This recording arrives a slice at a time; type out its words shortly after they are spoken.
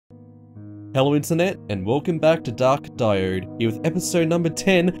Hello internet, and welcome back to DarkDiode, here with episode number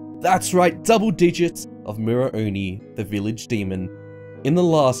 10, that's right, double digits, of Mura Oni, the village demon. In the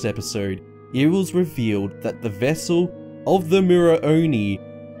last episode, it was revealed that the vessel of the Mura Oni,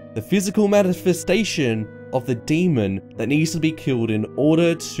 the physical manifestation of the demon that needs to be killed in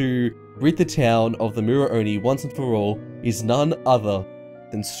order to rid the town of the Mura Oni once and for all, is none other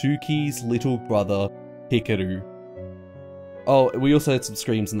than Suki's little brother, Hikaru. Oh, we also had some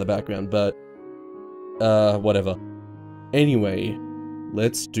screams in the background, but whatever. Anyway,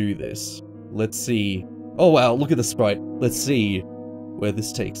 let's do this. Let's see. Oh wow, look at the sprite. Let's see where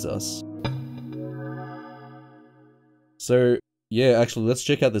this takes us. So, yeah, actually, let's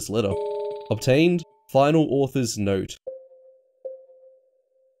check out this letter. Obtained, final author's note.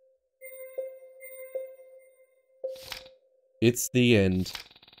 It's the end.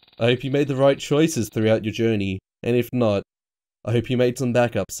 I hope you made the right choices throughout your journey, and if not, I hope you made some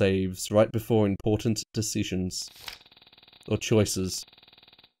backup saves right before important decisions. Or choices.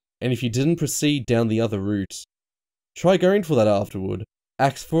 And if you didn't proceed down the other route, try going for that afterward.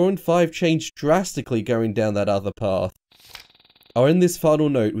 Acts 4 and 5 changed drastically going down that other path. I'll end this final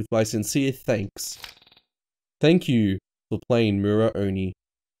note with my sincere thanks. Thank you for playing Mura Oni.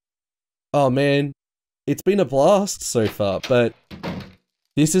 Oh man, it's been a blast so far, but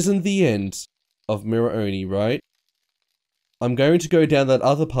this isn't the end of Mura Oni, right? I'm going to go down that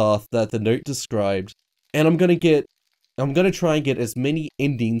other path that the note described, and I'm gonna try and get as many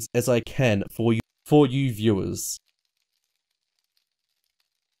endings as I can for you viewers.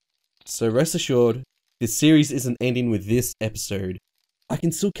 So rest assured, this series isn't ending with this episode. I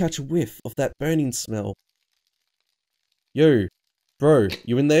can still catch a whiff of that burning smell. Yo, bro,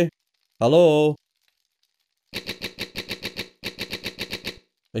 you in there? Hello?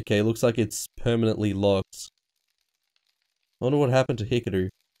 Okay, looks like it's permanently locked. I wonder what happened to Hikaru.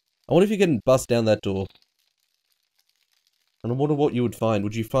 I wonder if you can bust down that door. And I wonder what you would find.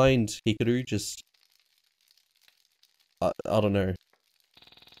 Would you find Hikaru just... I don't know.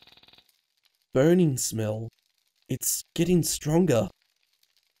 Burning smell. It's getting stronger.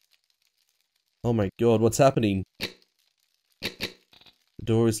 Oh my god, what's happening? The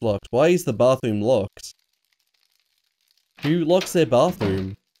door is locked. Why is the bathroom locked? Who locks their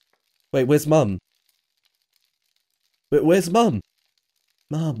bathroom? Wait, where's Mum? Where's Mum?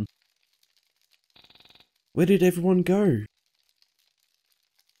 Mum. Where did everyone go?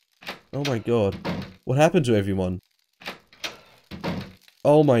 Oh my god. What happened to everyone?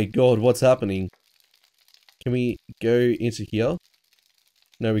 Oh my god, what's happening? Can we go into here?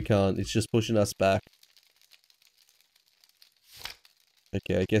 No, we can't. It's just pushing us back.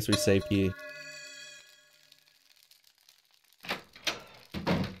 Okay, I guess we save here.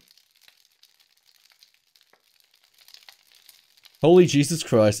 Holy Jesus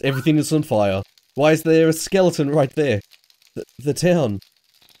Christ, everything is on fire. Why is there a skeleton right there? The town.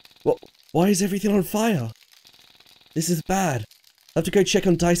 Why is everything on fire? This is bad. I have to go check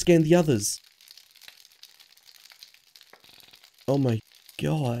on Daisuke and the others. Oh my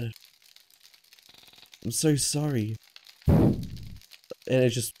god. I'm so sorry. And it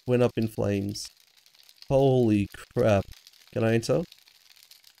just went up in flames. Holy crap. Can I enter?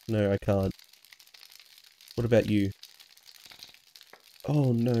 No, I can't. What about you?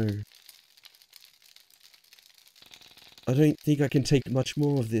 Oh no. I don't think I can take much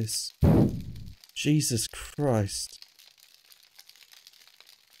more of this. Jesus Christ.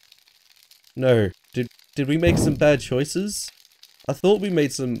 No. Did we make some bad choices? I thought we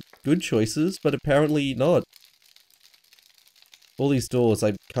made some good choices, but apparently not. All these doors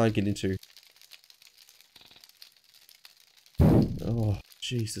I can't get into. Oh,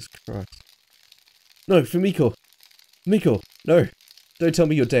 Jesus Christ. No, Fumiko! Fumiko, no! Don't tell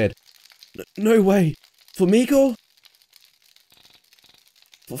me you're dead. No way! Fumiko?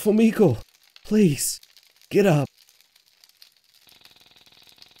 Fumiko, please, get up.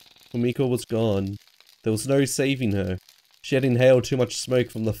 Fumiko was gone. There was no saving her. She had inhaled too much smoke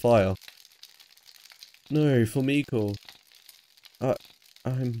from the fire. No, Fumiko.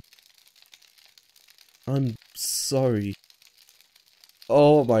 I'm sorry.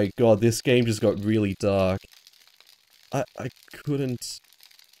 Oh my god, this game just got really dark. I couldn't...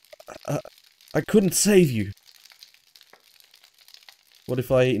 I couldn't save you. What if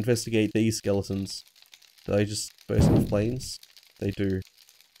I investigate these skeletons? Do they just burst into flames? They do.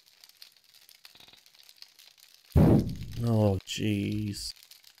 Oh, jeez.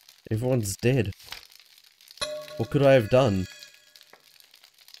 Everyone's dead. What could I have done?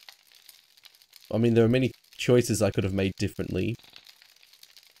 I mean, there are many choices I could have made differently.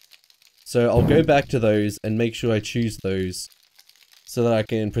 So I'll go back to those and make sure I choose those so that I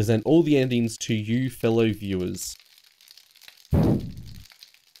can present all the endings to you fellow viewers.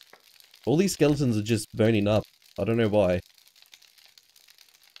 All these skeletons are just burning up. I don't know why.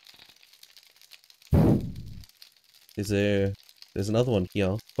 There's another one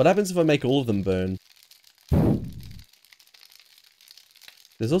here. What happens if I make all of them burn?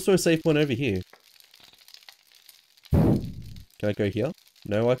 There's also a save point over here. Can I go here?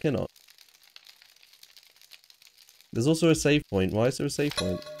 No, I cannot. There's also a save point. Why is there a save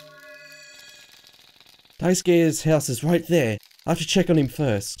point? Daisuke's house is right there. I have to check on him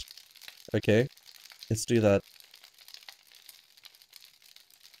first. Okay, let's do that.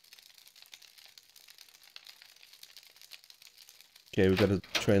 Okay, we've got a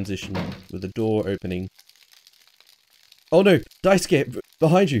transition with the door opening. Oh no! Daisuke!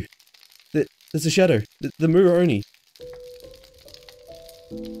 Behind you! There's a shadow! The Mura Oni!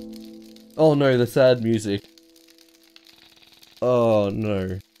 Oh no, the sad music. Oh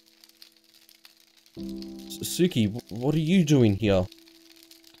no. Suki, what are you doing here?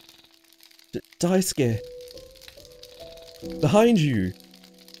 Daisuke! Behind you!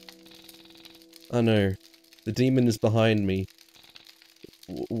 Oh no. The demon is behind me.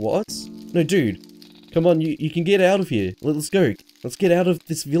 What? No, dude. Come on, you can get out of here. Let's go. Let's get out of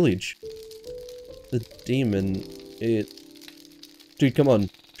this village. The demon, Dude, come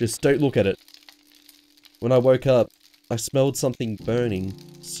on. Just don't look at it. When I woke up, I smelled something burning,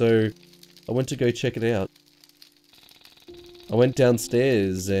 so I went to go check it out. I went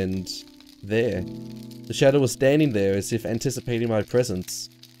downstairs and there. The shadow was standing there as if anticipating my presence.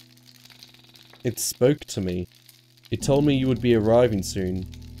 It spoke to me. It told me you would be arriving soon.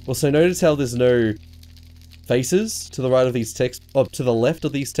 Also, notice how there's no faces to the right of these text, to the left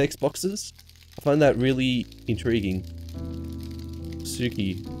of these text boxes? I find that really intriguing.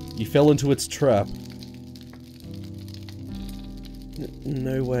 Suki, you fell into its trap.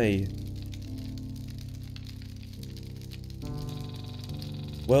 No way.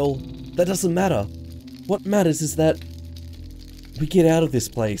 Well, that doesn't matter. What matters is that we get out of this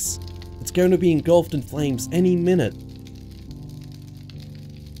place. It's going to be engulfed in flames any minute.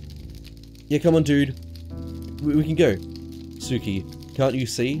 Yeah, come on, dude. We can go. Suki, can't you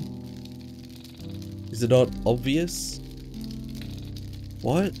see? Is it not obvious?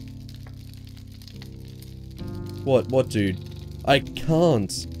 What? What, dude? I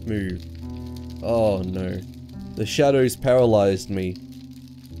can't move. Oh, no. The shadows paralyzed me.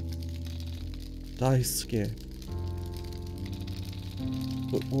 Daisuke.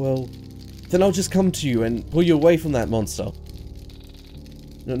 Well, then I'll just come to you and pull you away from that monster.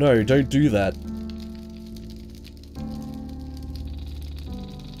 No, don't do that.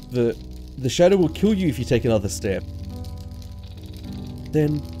 The shadow will kill you if you take another step.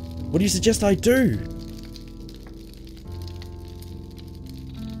 Then, what do you suggest I do?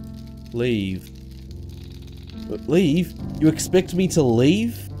 Leave. Leave? You expect me to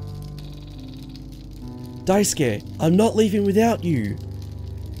leave? Daisuke, I'm not leaving without you.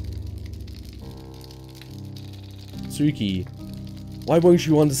 Suki, why won't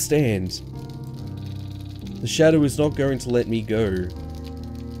you understand? The shadow is not going to let me go.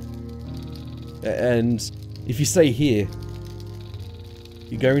 And if you stay here,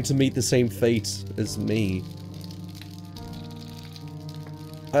 you're going to meet the same fate as me.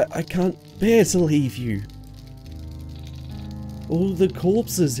 I can't bear to leave you. All the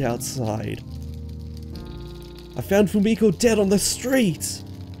corpses outside. I found Fumiko dead on the street.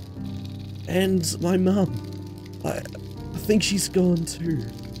 And my mum. I think she's gone too.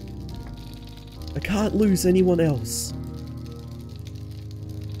 I can't lose anyone else.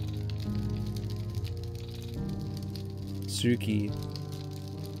 Suki,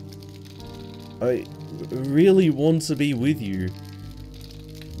 I really want to be with you,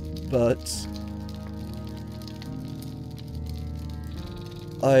 but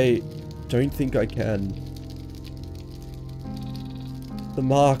I don't think I can. The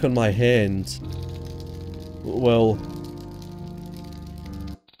mark on my hand, well,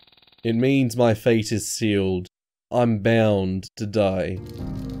 it means my fate is sealed. I'm bound to die.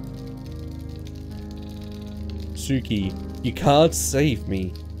 Suki, you can't save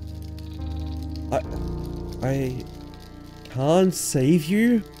me. I can't save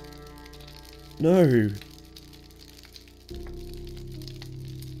you? No.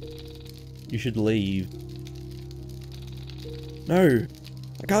 You should leave. No,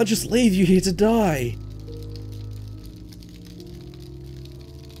 I can't just leave you here to die.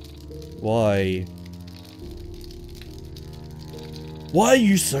 Why? Why are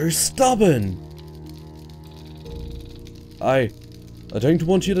you so stubborn? I don't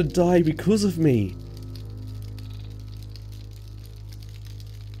want you to die because of me.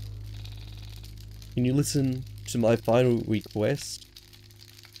 Can you listen to my final request?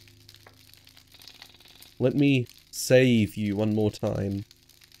 Let me save you one more time.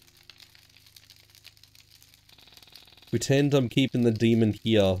 Pretend I'm keeping the demon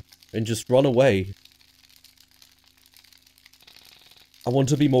here, and just run away. I want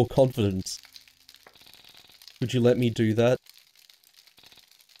to be more confident. Would you let me do that?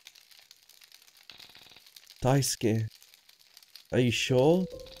 Daisuke, are you sure?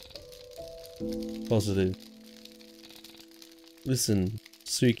 Positive. Listen,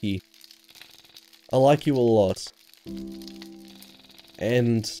 Suki. I like you a lot.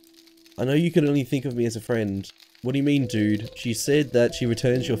 And I know you can only think of me as a friend. What do you mean, dude? She said that she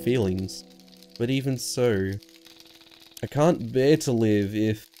returns your feelings. But even so, I can't bear to live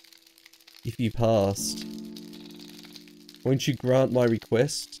if you passed. Won't you grant my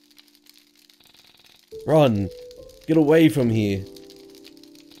request? Run! Get away from here!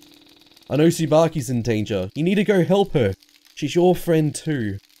 I know Tsubaki's in danger. You need to go help her. She's your friend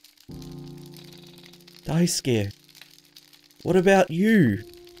too. Daisuke, what about you?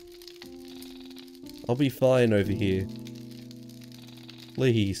 I'll be fine over here.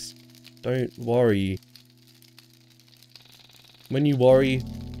 Please, don't worry. When you worry,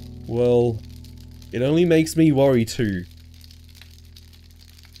 well, it only makes me worry too.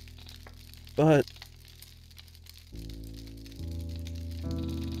 But...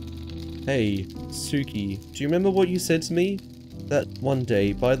 Hey, Suki, do you remember what you said to me? That one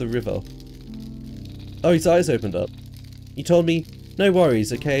day, by the river. Oh, his eyes opened up. You told me, no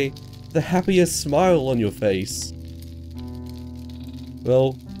worries, okay? The happiest smile on your face.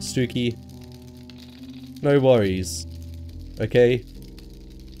 Well, Suki, no worries, okay?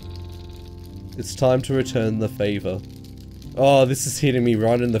 It's time to return the favor. Oh, this is hitting me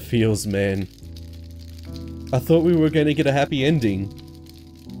right in the feels, man. I thought we were going to get a happy ending.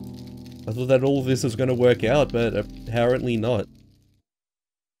 I thought that all of this was going to work out, but apparently not.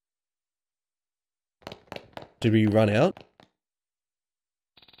 Did we run out?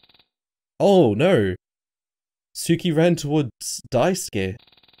 Oh no! Suki ran towards Daisuke,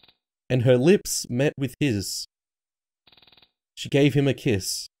 and her lips met with his. She gave him a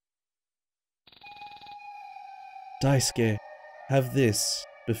kiss. Daisuke, have this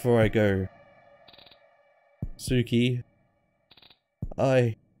before I go. Suki,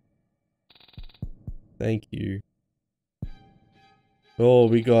 thank you. Oh,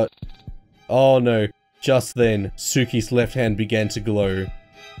 we got... Oh no. Just then, Suki's left hand began to glow.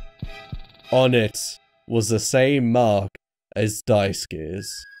 On it was the same mark as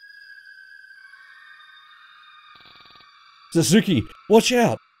Daisuke's. Suki, watch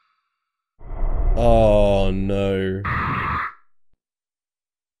out! Oh no.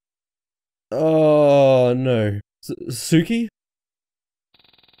 Oh no. Suki?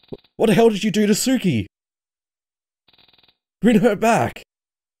 What the hell did you do to Suki? Bring her back!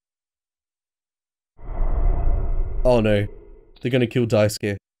 Oh no. They're gonna kill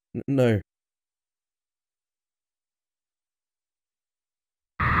Daisuke. No.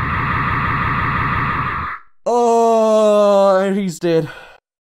 Oh, and he's dead.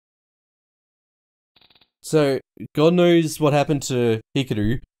 So, God knows what happened to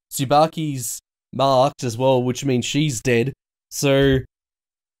Hikaru. Tsubaki's marked as well, which means she's dead. So,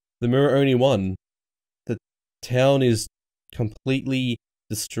 the Mura Oni won. The town is completely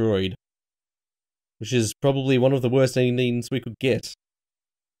destroyed. Which is probably one of the worst endings we could get.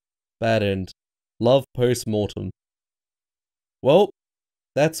 Bad end. Love post-mortem. Well,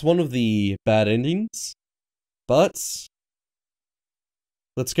 that's one of the bad endings. But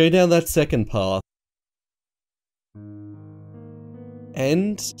let's go down that second path.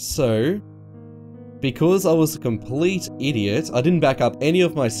 And so, because I was a complete idiot, I didn't back up any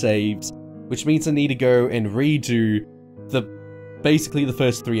of my saves, which means I need to go and redo basically the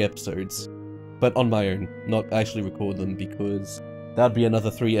first 3 episodes. But on my own, not actually record them, because that'd be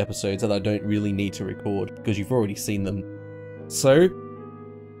another 3 episodes that I don't really need to record, because you've already seen them. So,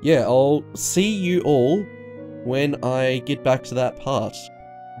 yeah, I'll see you all when I get back to that part.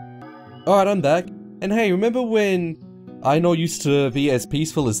 Alright, I'm back. And hey, remember when Aino used to be as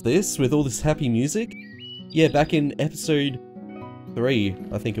peaceful as this, with all this happy music? Yeah, back in episode 3,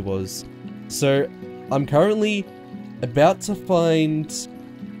 I think it was. So, I'm currently about to find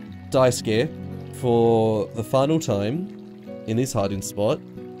Daisuke for the final time in this hiding spot.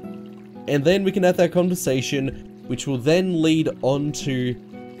 And then we can have that conversation, which will then lead on to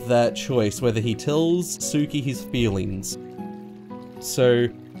that choice, whether he tells Suki his feelings. So,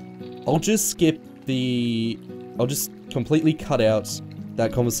 I'll just I'll just completely cut out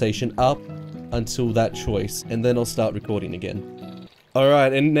that conversation up until that choice, and then I'll start recording again.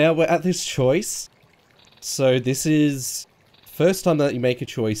 Alright, and now we're at this choice. So this is first time that you make a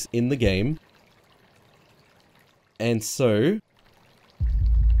choice in the game. And so,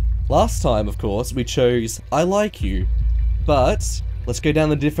 last time, of course, we chose I like you. But, let's go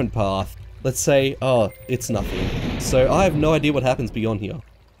down a different path. Let's say, oh, it's nothing. So I have no idea what happens beyond here.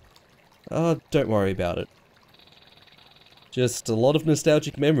 Don't worry about it. Just a lot of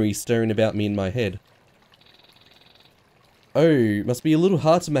nostalgic memories stirring about me in my head. Oh, must be a little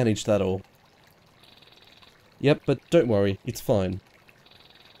hard to manage that all. Yep, but don't worry, it's fine.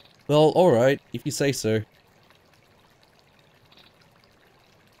 Well, alright, if you say so.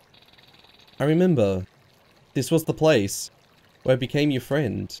 I remember. This was the place where I became your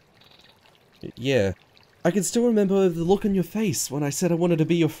friend. Yeah. I can still remember the look on your face when I said I wanted to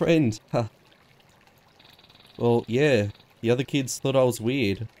be your friend. Ha. Well, yeah. The other kids thought I was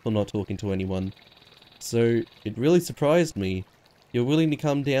weird for not talking to anyone. So, it really surprised me. You're willing to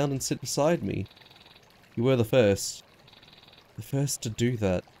come down and sit beside me. You were the first. The first to do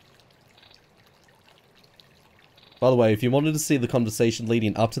that. By the way, if you wanted to see the conversation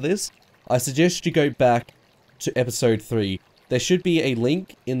leading up to this, I suggest you go back to episode 3. There should be a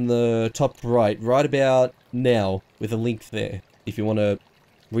link in the top right about now, with a link there, if you want to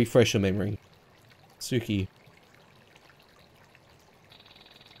refresh your memory. Suki.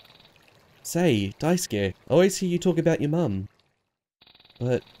 Say, Daisuke, I always hear you talk about your mum.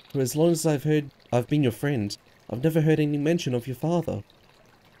 But for as long as I've been your friend, I've never heard any mention of your father.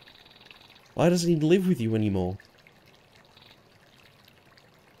 Why doesn't he live with you anymore?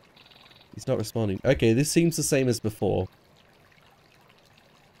 He's not responding. Okay, this seems the same as before.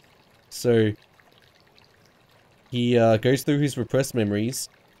 So, he goes through his repressed memories.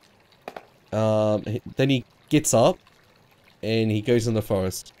 Then he gets up, and he goes in the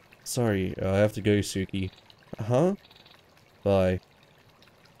forest. Sorry, I have to go, Suki. Uh-huh. Bye.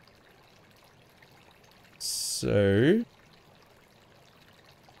 So,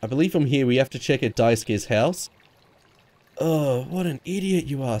 I believe from here we have to check at Daisuke's house. Oh, what an idiot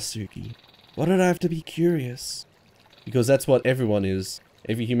you are, Suki. Why did I have to be curious? Because that's what everyone is.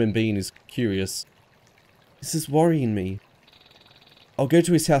 Every human being is curious. This is worrying me. I'll go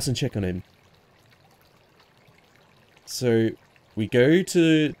to his house and check on him. So, we go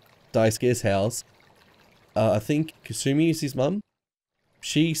to Daisuke's house. I think Kasumi is his mum.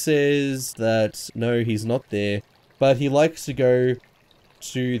 She says that no, he's not there, but he likes to go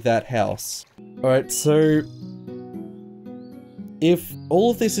to that house. Alright, so if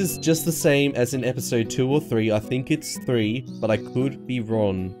all of this is just the same as in episode 2 or 3, I think it's 3, but I could be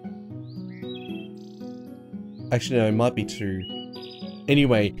wrong. Actually, no, it might be 2.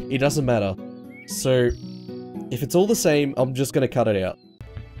 Anyway, it doesn't matter. So, if it's all the same, I'm just gonna cut it out.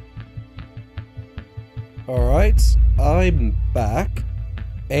 Alright, I'm back,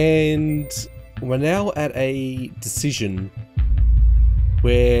 and we're now at a decision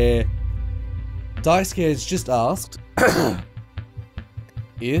where Daisuke has just asked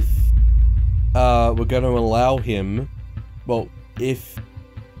if we're going to allow him, well, if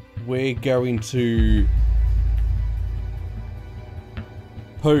we're going to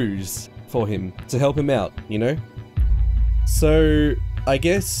pose for him to help him out, you know? So, I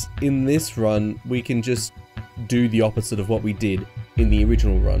guess in this run, we can just do the opposite of what we did in the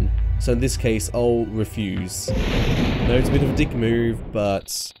original run. So in this case, I'll refuse. No, it's a bit of a dick move,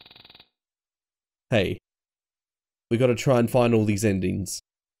 but hey, we gotta try and find all these endings.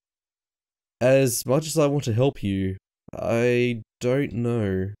 As much as I want to help you, I don't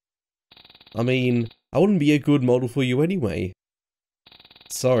know. I mean, I wouldn't be a good model for you anyway.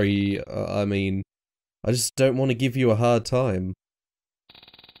 Sorry, I mean, I just don't want to give you a hard time.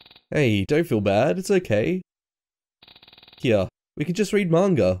 Hey, don't feel bad, it's okay. Here, we can just read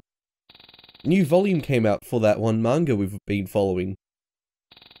manga. New volume came out for that one manga we've been following.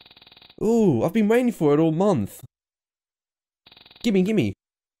 Ooh, I've been waiting for it all month. Gimme, gimme.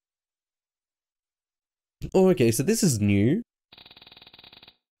 Oh, okay, so this is new.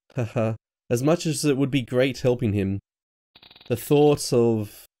 Haha, as much as it would be great helping him, the thought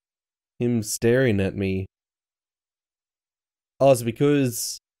of him staring at me. Oh, it's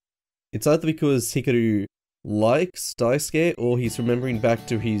because... It's either because Hikaru likes Daisuke, or he's remembering back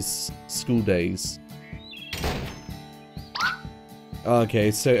to his school days.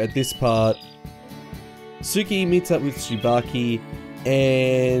 Okay, so at this part, Suki meets up with Shibaki,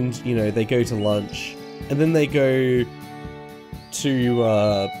 and, you know, they go to lunch. And then they go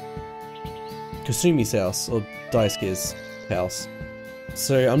to, Kasumi's house, or Daisuke's house.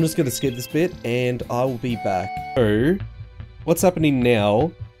 So I'm just gonna skip this bit, and I will be back. So, what's happening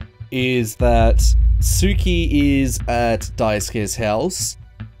now is that Suki is at Daisuke's house,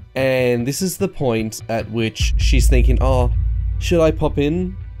 And this is the point at which she's thinking, oh, should I pop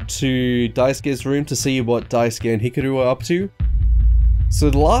in to Daisuke's room to see what Daisuke and Hikaru are up to? So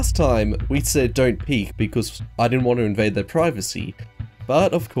the last time we said don't peek because I didn't want to invade their privacy.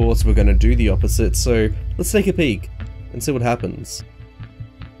 But of course we're going to do the opposite, so let's take a peek and see what happens.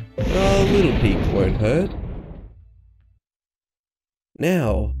 A little peek won't hurt.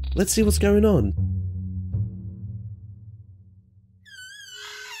 Now, let's see what's going on.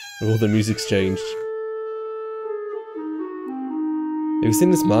 Oh, the music's changed. Have you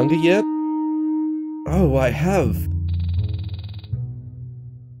seen this manga yet? Oh, I have.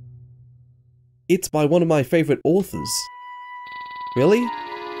 It's by one of my favorite authors. Really?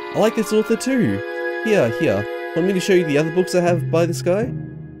 I like this author too. Here. Want me to show you the other books I have by this guy?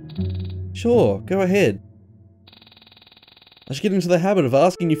 Sure, go ahead. I should get into the habit of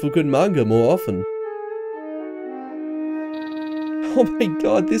asking you for good manga more often. Oh my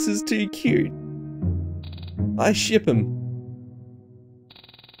god, this is too cute. I ship him.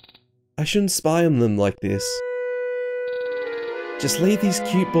 I shouldn't spy on them like this. Just leave these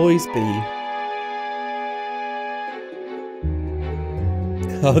cute boys be.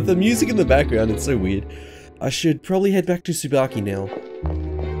 Oh, the music in the background, it's so weird. I should probably head back to Tsubaki now.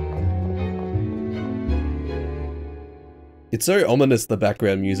 It's so ominous, the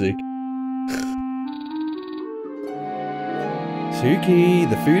background music. Suki,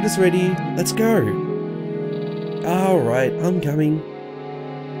 the food is ready. Let's go. Alright, I'm coming.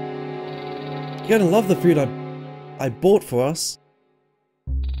 You're gonna love the food I bought for us.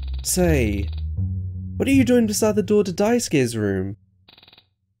 Say, what are you doing beside the door to Daisuke's room?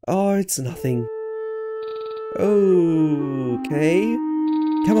 Oh, it's nothing. Okay.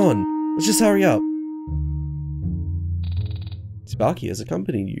 Come on, let's just hurry up. Tsubaki has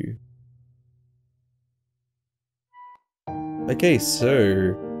accompanied you. Okay,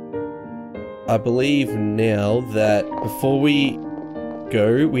 so I believe now that before we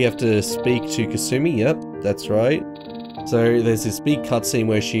go, we have to speak to Kasumi. Yep, that's right. So there's this big cutscene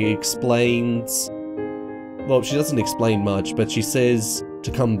where she explains, well, she doesn't explain much, but she says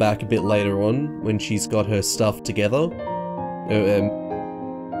to come back a bit later on when she's got her stuff together,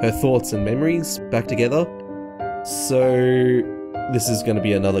 her thoughts and memories back together. So this is going to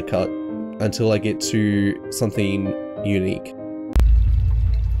be another cut until I get to something unique.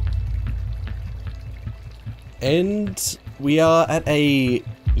 And we are at a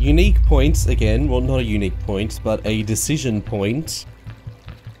unique point again. Well, not a unique point, but a decision point.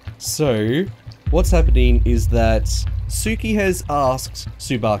 So what's happening is that Suki has asked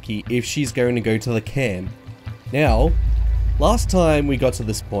Tsubaki if she's going to go to the camp. Now, last time we got to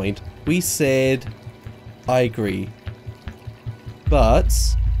this point, we said, I agree. But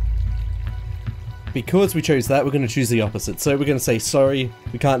because we chose that, we're going to choose the opposite. So we're going to say, sorry,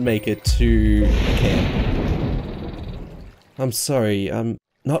 we can't make it to the camp. I'm sorry, I'm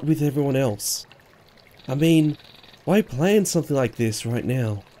not with everyone else. I mean, why plan something like this right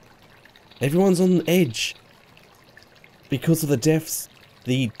now? Everyone's on edge. Because of the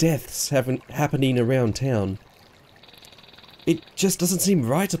deaths happening around town. It just doesn't seem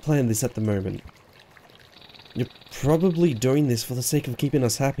right to plan this at the moment. You're probably doing this for the sake of keeping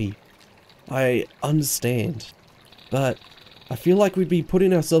us happy. I understand. But I feel like we'd be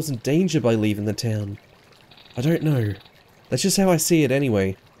putting ourselves in danger by leaving the town. I don't know. That's just how I see it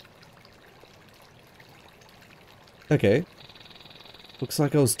anyway. Okay. Looks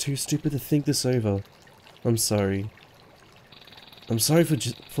like I was too stupid to think this over. I'm sorry. I'm sorry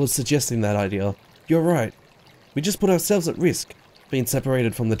for suggesting that idea. You're right. We just put ourselves at risk, being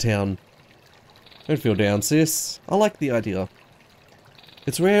separated from the town. Don't feel down, sis. I like the idea.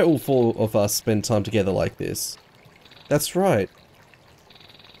 It's rare all four of us spend time together like this. That's right.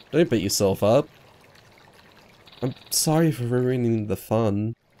 Don't beat yourself up. I'm sorry for ruining the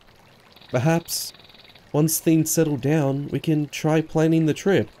fun. Perhaps, once things settle down, we can try planning the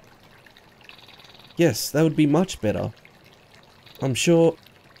trip. Yes, that would be much better. I'm sure...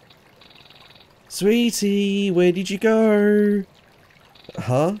 Sweetie, where did you go?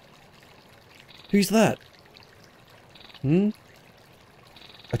 Huh? Who's that? I'll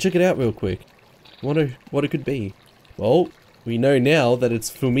check it out real quick. Wonder what it could be. Well, we know now that it's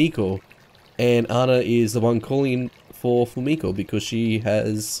Fumiko. And Anna is the one calling for Fumiko because she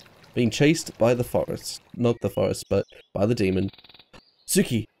has been chased by the forest. Not the forest, but by the demon.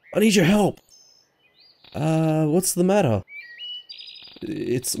 Suki, I need your help! What's the matter?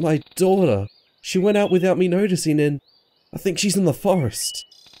 It's my daughter. She went out without me noticing and I think she's in the forest.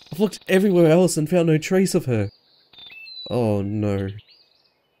 I've looked everywhere else and found no trace of her. Oh no.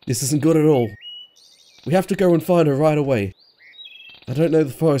 This isn't good at all. We have to go and find her right away. I don't know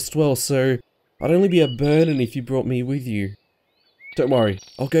the forest well, so I'd only be a burden if you brought me with you. Don't worry,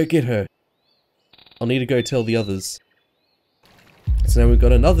 I'll go get her. I'll need to go tell the others. So now we've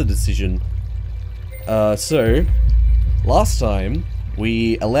got another decision. So, last time,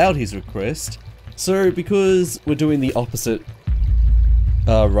 we allowed his request. So, because we're doing the opposite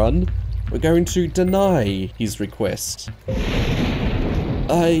run, we're going to deny his request.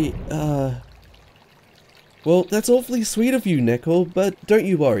 Well, that's awfully sweet of you, Neko, but don't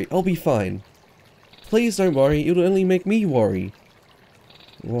you worry, I'll be fine. Please don't worry, it'll only make me worry.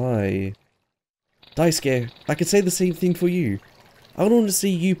 Why? Daisuke, I could say the same thing for you. I don't want to see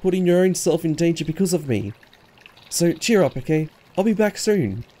you putting your own self in danger because of me. So, cheer up, okay? I'll be back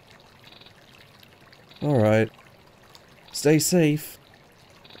soon. Alright. Stay safe.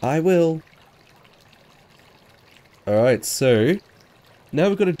 I will. Alright, so now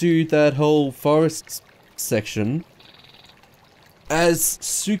we've got to do that whole forest section as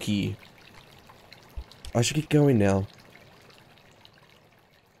Suki. I should get going now.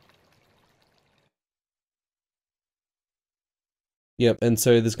 Yep, and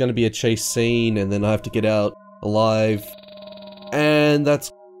so there's going to be a chase scene, and then I have to get out alive, and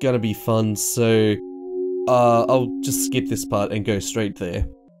that's going to be fun, so I'll just skip this part and go straight there.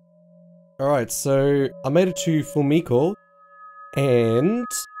 Alright, so I made it to Fumiko, and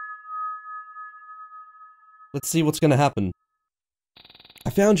let's see what's going to happen. I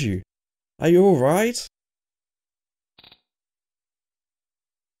found you. Are you alright?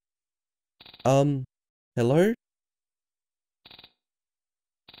 Hello?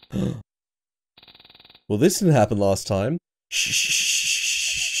 Well, this didn't happen last time.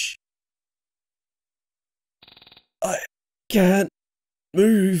 Shh. I can't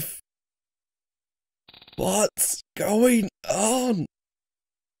move. What's going on?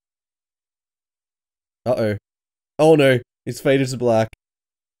 Uh-oh. Oh no, it's faded to black.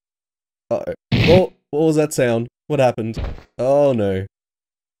 Uh-oh. Oh, what was that sound? What happened? Oh no.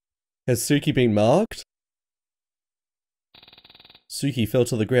 Has Suki been marked? Suki fell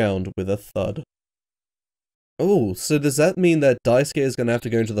to the ground with a thud. Oh, so does that mean that Daisuke is gonna have to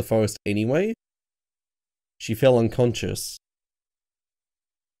go into the forest anyway? She fell unconscious.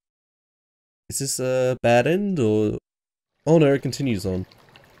 Is this a bad end, or... Oh no, it continues on.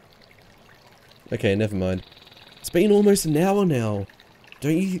 Okay, never mind. It's been almost an hour now.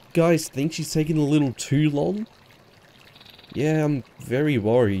 Don't you guys think she's taking a little too long? Yeah, I'm very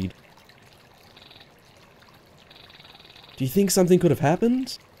worried. Do you think something could have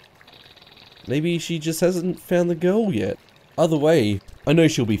happened? Maybe she just hasn't found the girl yet. Either way, I know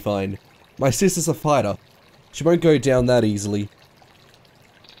she'll be fine. My sister's a fighter. She won't go down that easily.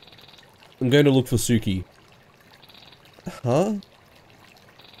 I'm going to look for Suki. Huh?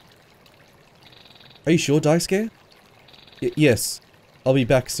 Are you sure, Daisuke? Yes. I'll be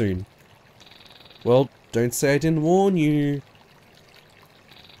back soon. Well, don't say I didn't warn you.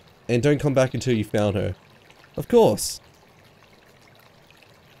 And don't come back until you found her. Of course.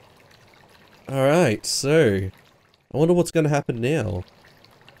 Alright, so... I wonder what's going to happen now.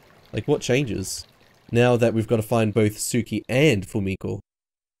 Like, what changes? Now that we've got to find both Suki and Fumiko.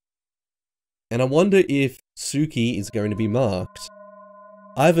 And I wonder if Suki is going to be marked.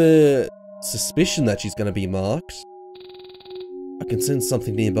 I have a suspicion that she's going to be marked. I can sense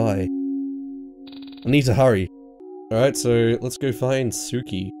something nearby. I need to hurry. Alright, so let's go find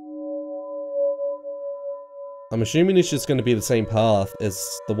Suki. I'm assuming it's just going to be the same path as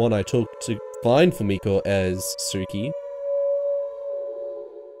the one I took to find Fumiko as Suki.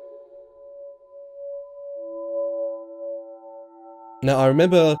 Now, I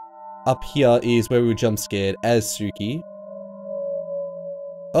remember up here is where we were jump scared as Suki.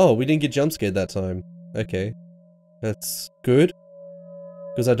 Oh, we didn't get jump scared that time. Okay. That's good.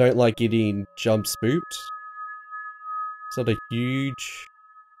 Because I don't like getting jump spooked. It's not a huge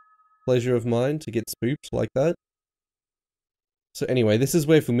pleasure of mine to get spooked like that. So anyway, this is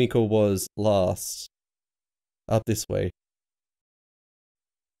where Fumiko was last. Up this way.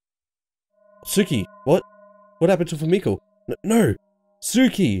 Suki! What? What happened to Fumiko? No!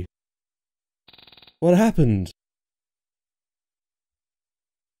 Suki! What happened?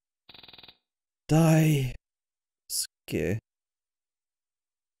 Daisuke.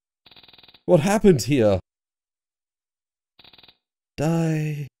 What happened here?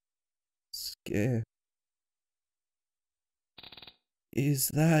 Daisuke. Is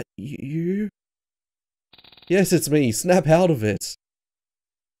that you? Yes, it's me. Snap out of it.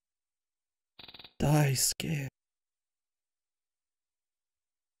 Daisuke.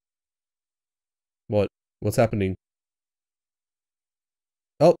 What? What's happening?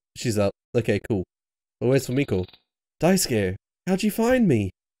 Oh, she's up. Okay, cool. But where's Fumiko? Daisuke, How'd you find me?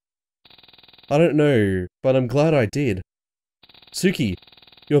 I don't know, but I'm glad I did. Suki,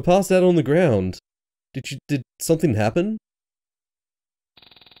 you were passed out on the ground. Did something happen?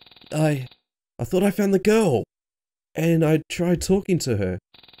 I thought I found the girl, and I tried talking to her,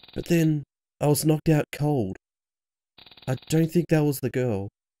 but then I was knocked out cold. I don't think that was the girl.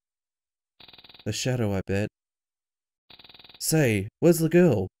 The shadow, I bet. Say, where's the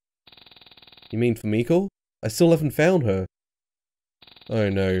girl? You mean Fumiko? I still haven't found her. Oh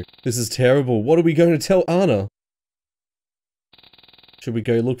no, this is terrible. What are we going to tell Anna? Should we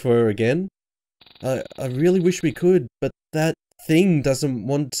go look for her again? I really wish we could, but that thing doesn't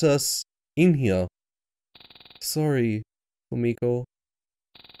want us in here. Sorry, Fumiko.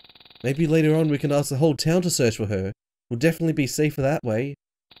 Maybe later on we can ask the whole town to search for her. We'll definitely be safer that way.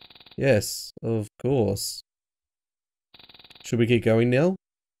 Yes, of course. Should we get going now?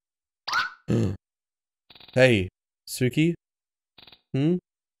 Hey, Suki?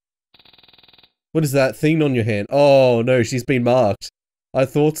 What is that thing on your hand? Oh no, she's been marked. I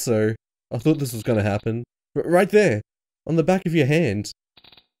thought so. I thought this was gonna happen. Right there, on the back of your hand.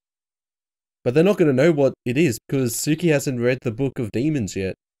 But they're not gonna know what it is because Suki hasn't read the Book of Demons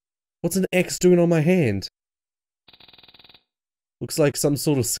yet. What's an X doing on my hand? Looks like some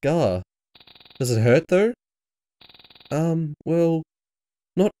sort of scar. Does it hurt though? Well,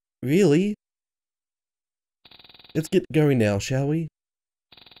 not really. Let's get going now, shall we?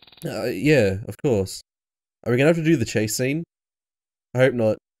 Yeah, of course. Are we gonna have to do the chase scene? I hope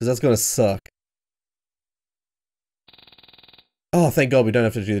not, because that's gonna suck. Oh, thank God we don't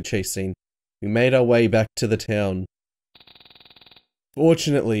have to do the chase scene. We made our way back to the town.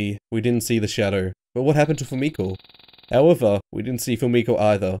 Fortunately, we didn't see the shadow. But what happened to Fumiko? However, we didn't see Fumiko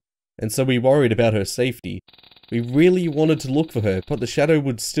either, and so we worried about her safety. We really wanted to look for her, but the shadow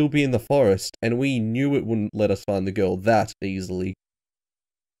would still be in the forest, and we knew it wouldn't let us find the girl that easily.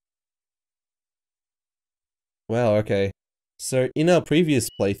 Wow, okay. So, in our previous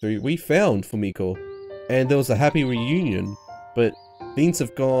playthrough, we found Fumiko, and there was a happy reunion, but things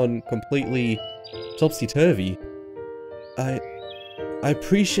have gone completely topsy-turvy. I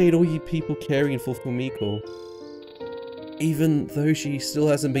appreciate all you people caring for Fumiko, even though she still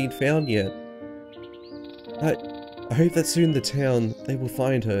hasn't been found yet. I hope that soon in the town, they will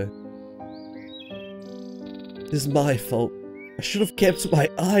find her. This is my fault. I should have kept my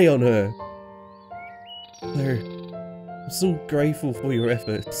eye on her. Though, I'm still grateful for your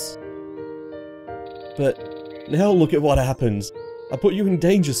efforts. But, now look at what happens. I put you in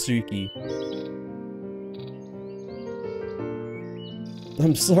danger, Suki.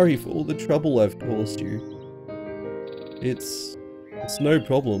 I'm sorry for all the trouble I've caused you. It's no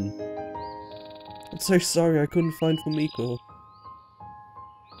problem. I'm so sorry I couldn't find Fumiko.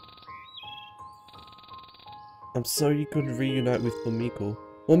 I'm sorry you couldn't reunite with Fumiko.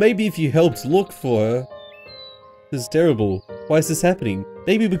 Well, maybe if you helped look for her. This is terrible. Why is this happening?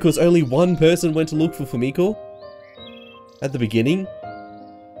 Maybe because only one person went to look for Fumiko? At the beginning?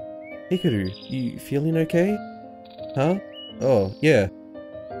 Hikaru, you feeling okay? Huh? Oh, yeah.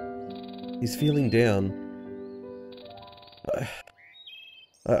 He's feeling down.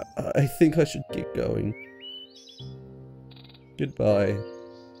 I think I should get going. Goodbye.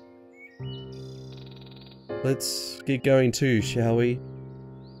 Let's get going too, shall we?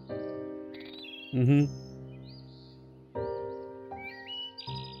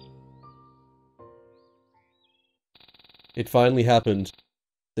 It finally happened.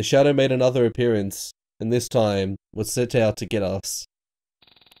 The shadow made another appearance, and this time was set out to get us.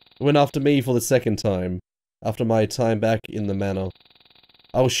 It went after me for the second time, after my time back in the manor.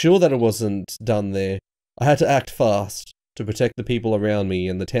 I was sure that it wasn't done there. I had to act fast, to protect the people around me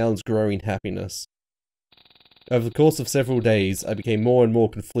and the town's growing happiness. Over the course of several days, I became more and more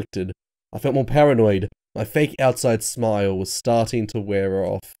conflicted. I felt more paranoid. My fake outside smile was starting to wear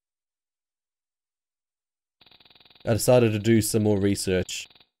off. I decided to do some more research.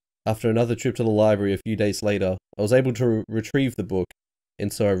 After another trip to the library a few days later, I was able to retrieve the book,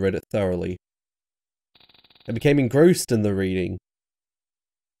 and so I read it thoroughly. I became engrossed in the reading.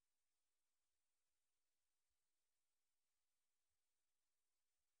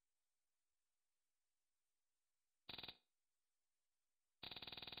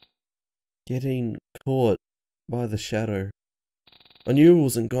 Getting caught by the shadow. I knew it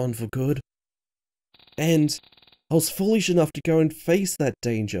wasn't gone for good. And I was foolish enough to go and face that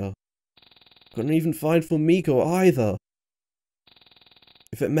danger. Couldn't even find Fumiko either.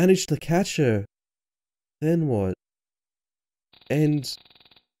 If it managed to catch her, then what? And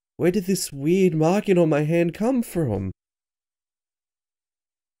where did this weird marking on my hand come from?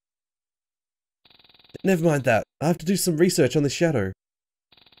 Never mind that. I have to do some research on the shadow.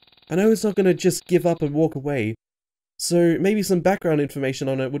 I know it's not gonna just give up and walk away, so maybe some background information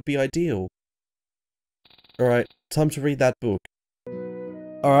on it would be ideal. Alright, time to read that book.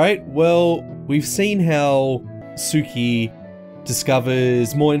 Alright, well, we've seen how Suki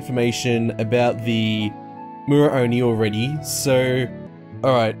discovers more information about the Mura Oni already, so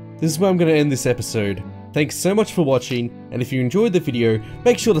alright, this is where I'm going to end this episode. Thanks so much for watching, and if you enjoyed the video,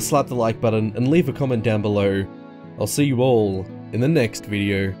 make sure to slap the like button and leave a comment down below. I'll see you all in the next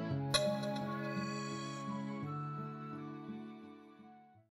video.